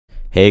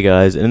Hey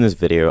guys, in this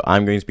video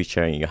I'm going to be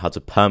showing you how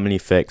to permanently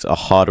fix a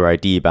hardware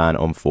ID ban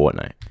on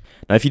Fortnite.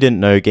 Now if you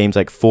didn't know, games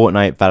like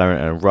Fortnite, Valorant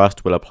and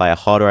Rust will apply a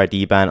hardware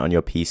ID ban on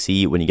your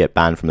PC when you get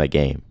banned from their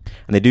game.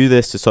 And they do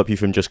this to stop you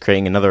from just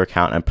creating another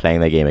account and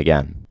playing their game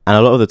again. And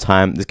a lot of the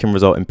time this can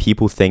result in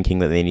people thinking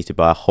that they need to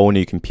buy a whole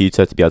new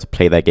computer to be able to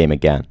play their game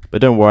again.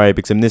 But don't worry,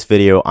 because in this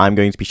video I'm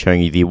going to be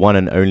showing you the one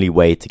and only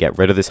way to get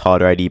rid of this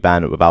hardware ID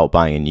ban without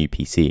buying a new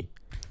PC.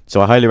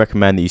 So I highly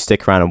recommend that you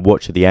stick around and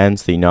watch to the end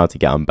so you know how to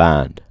get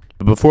unbanned.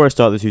 But before I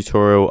start the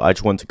tutorial, I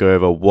just want to go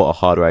over what a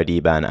hardware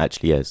ID ban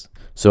actually is.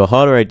 So a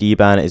hardware ID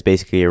ban is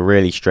basically a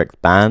really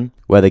strict ban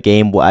where the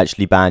game will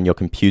actually ban your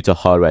computer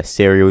hardware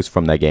serials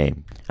from their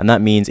game. And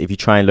that means if you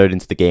try and load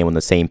into the game on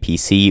the same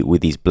PC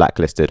with these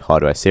blacklisted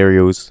hardware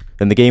serials,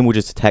 then the game will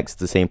just detect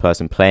the same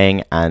person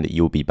playing and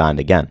you'll be banned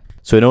again.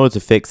 So in order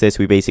to fix this,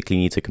 we basically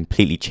need to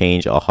completely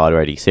change our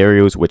hardware ID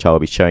serials, which I will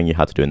be showing you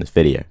how to do in this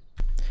video.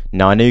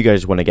 Now I know you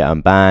guys want to get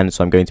unbanned,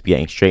 so I'm going to be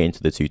getting straight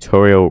into the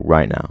tutorial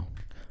right now.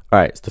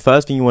 Alright, so the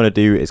first thing you want to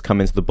do is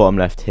come into the bottom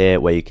left here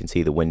where you can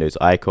see the Windows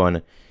icon.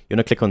 You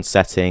want to click on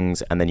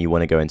settings and then you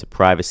want to go into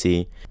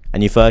privacy.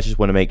 And you first just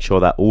want to make sure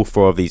that all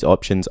four of these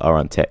options are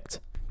unticked.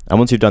 And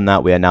once you've done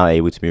that, we are now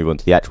able to move on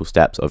to the actual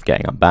steps of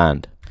getting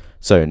unbanned.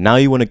 So now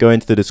you want to go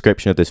into the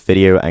description of this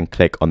video and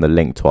click on the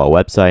link to our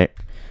website.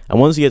 And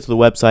once you get to the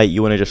website,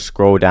 you want to just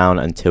scroll down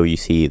until you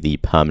see the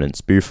permanent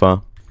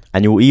spoofer.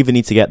 And you will either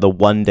need to get the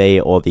 1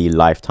 day or the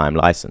lifetime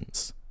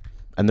license.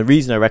 And the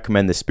reason I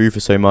recommend this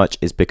spoofer so much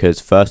is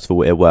because first of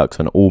all it works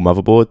on all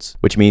motherboards,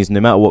 which means no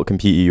matter what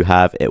computer you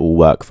have it will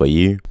work for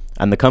you.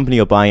 And the company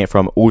you're buying it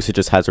from also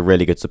just has a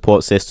really good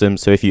support system,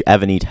 so if you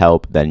ever need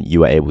help then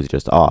you are able to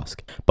just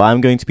ask. But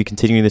I'm going to be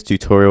continuing this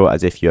tutorial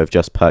as if you have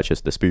just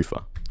purchased the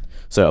spoofer.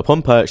 So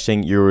upon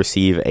purchasing you will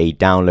receive a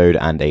download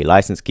and a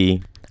license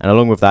key, and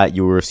along with that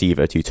you will receive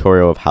a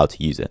tutorial of how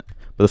to use it.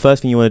 But the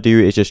first thing you want to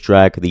do is just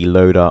drag the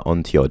loader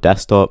onto your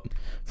desktop.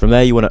 From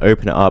there you want to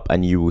open it up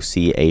and you will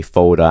see a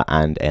folder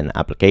and an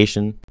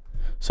application.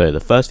 So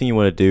the first thing you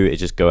want to do is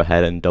just go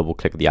ahead and double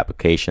click the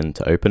application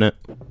to open it.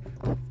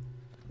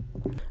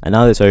 And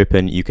now that it's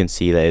open, you can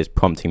see that it's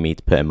prompting me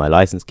to put in my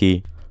license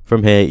key.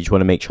 From here you just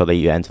want to make sure that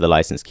you enter the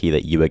license key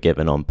that you were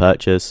given on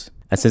purchase.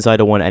 And since I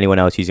don't want anyone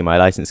else using my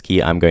license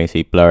key, I'm going to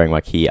be blurring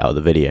my key out of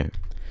the video.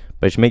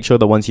 But just make sure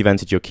that once you've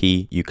entered your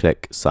key, you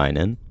click sign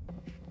in.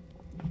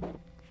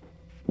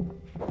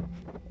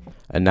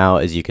 And now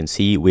as you can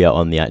see we are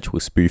on the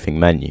actual spoofing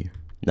menu.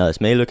 Now this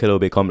may look a little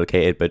bit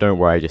complicated, but don't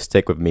worry, just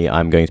stick with me,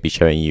 I'm going to be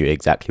showing you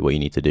exactly what you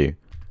need to do.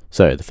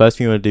 So the first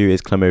thing you want to do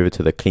is come over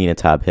to the cleaner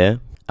tab here,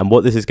 and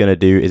what this is going to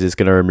do is it's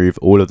going to remove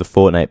all of the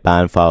Fortnite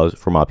ban files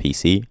from our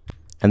PC,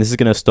 and this is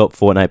going to stop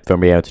Fortnite from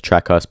being able to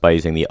track us by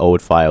using the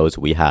old files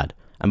we had.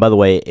 And by the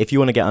way, if you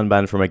want to get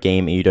unbanned from a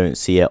game and you don't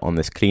see it on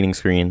this cleaning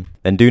screen,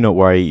 then do not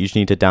worry, you just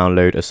need to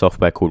download a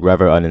software called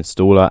Revo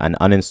Uninstaller and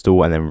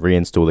uninstall and then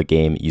reinstall the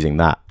game using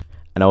that.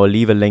 And I will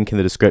leave a link in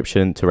the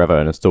description to Revo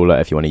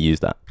Uninstaller if you want to use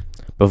that.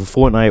 But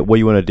for Fortnite, what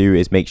you want to do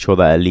is make sure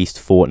that at least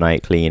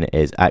Fortnite Clean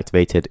is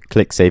activated,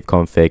 click Save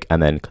Config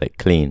and then click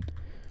Clean.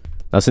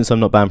 Now since I'm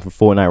not banned from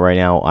Fortnite right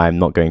now, I'm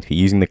not going to be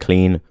using the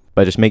clean,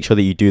 but just make sure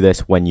that you do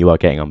this when you are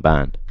getting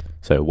unbanned.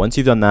 So once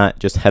you've done that,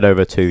 just head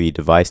over to the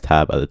device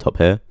tab at the top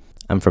here.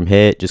 And from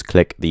here, just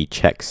click the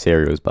check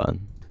serials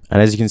button.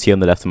 And as you can see on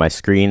the left of my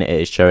screen,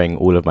 it is showing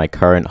all of my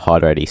current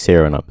hardware ID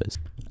serial numbers.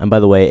 And by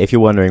the way, if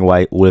you're wondering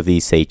why all of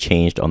these say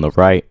changed on the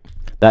right,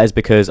 that is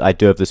because I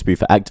do have the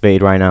spoofer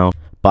activated right now,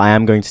 but I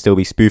am going to still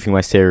be spoofing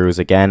my serials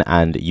again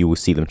and you will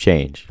see them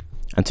change.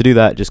 And to do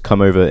that, just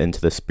come over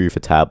into the spoofer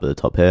tab at the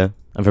top here.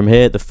 And from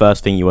here, the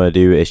first thing you want to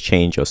do is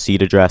change your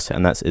seed address,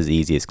 and that's as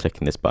easy as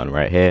clicking this button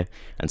right here.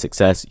 And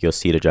success, your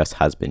seed address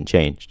has been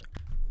changed.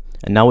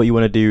 And now what you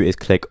want to do is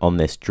click on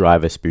this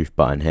driver spoof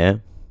button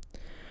here.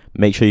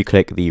 Make sure you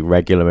click the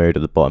regular mode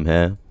at the bottom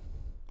here.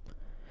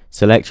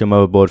 Select your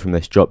motherboard from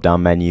this drop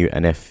down menu,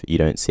 and if you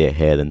don't see it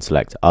here then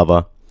select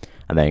other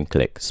and then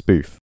click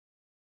spoof.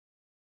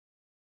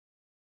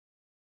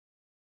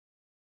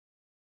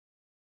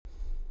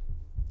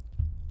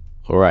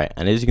 Alright,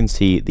 and as you can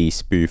see the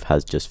spoof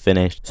has just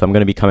finished, so I'm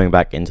going to be coming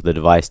back into the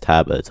device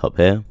tab at the top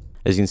here.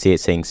 As you can see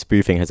it's saying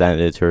spoofing has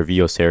ended, to review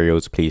your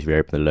serials please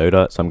reopen the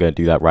loader, so I'm going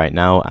to do that right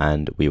now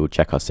and we will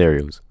check our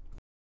serials.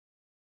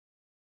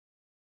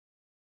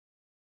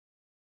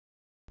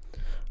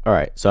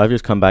 Alright, so I've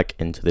just come back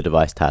into the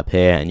device tab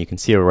here and you can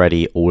see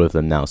already all of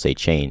them now say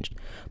changed.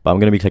 But I'm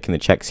going to be clicking the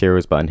check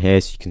serials button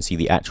here so you can see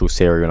the actual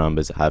serial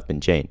numbers that have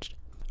been changed.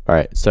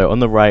 Alright, so on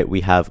the right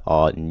we have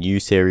our new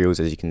serials,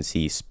 as you can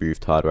see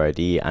spoofed hardware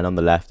ID, and on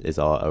the left is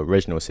our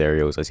original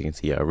serials, as you can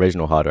see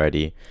original hardware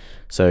ID.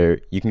 So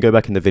you can go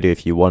back in the video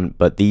if you want,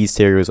 but these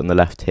serials on the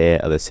left here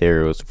are the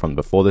serials from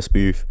before the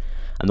spoof,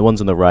 and the ones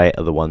on the right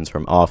are the ones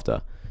from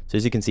after. So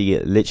as you can see,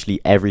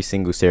 literally every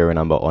single serial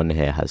number on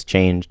here has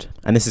changed.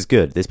 And this is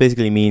good. This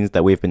basically means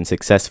that we've been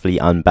successfully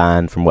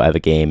unbanned from whatever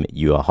game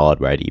you are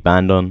hardware ID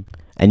banned on.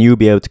 And you will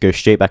be able to go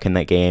straight back in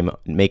that game,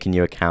 make a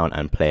new account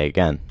and play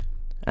again.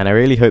 And I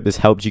really hope this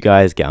helped you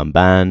guys get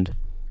unbanned.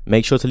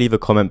 Make sure to leave a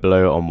comment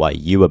below on why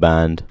you were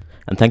banned.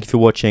 And thank you for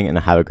watching and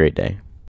have a great day.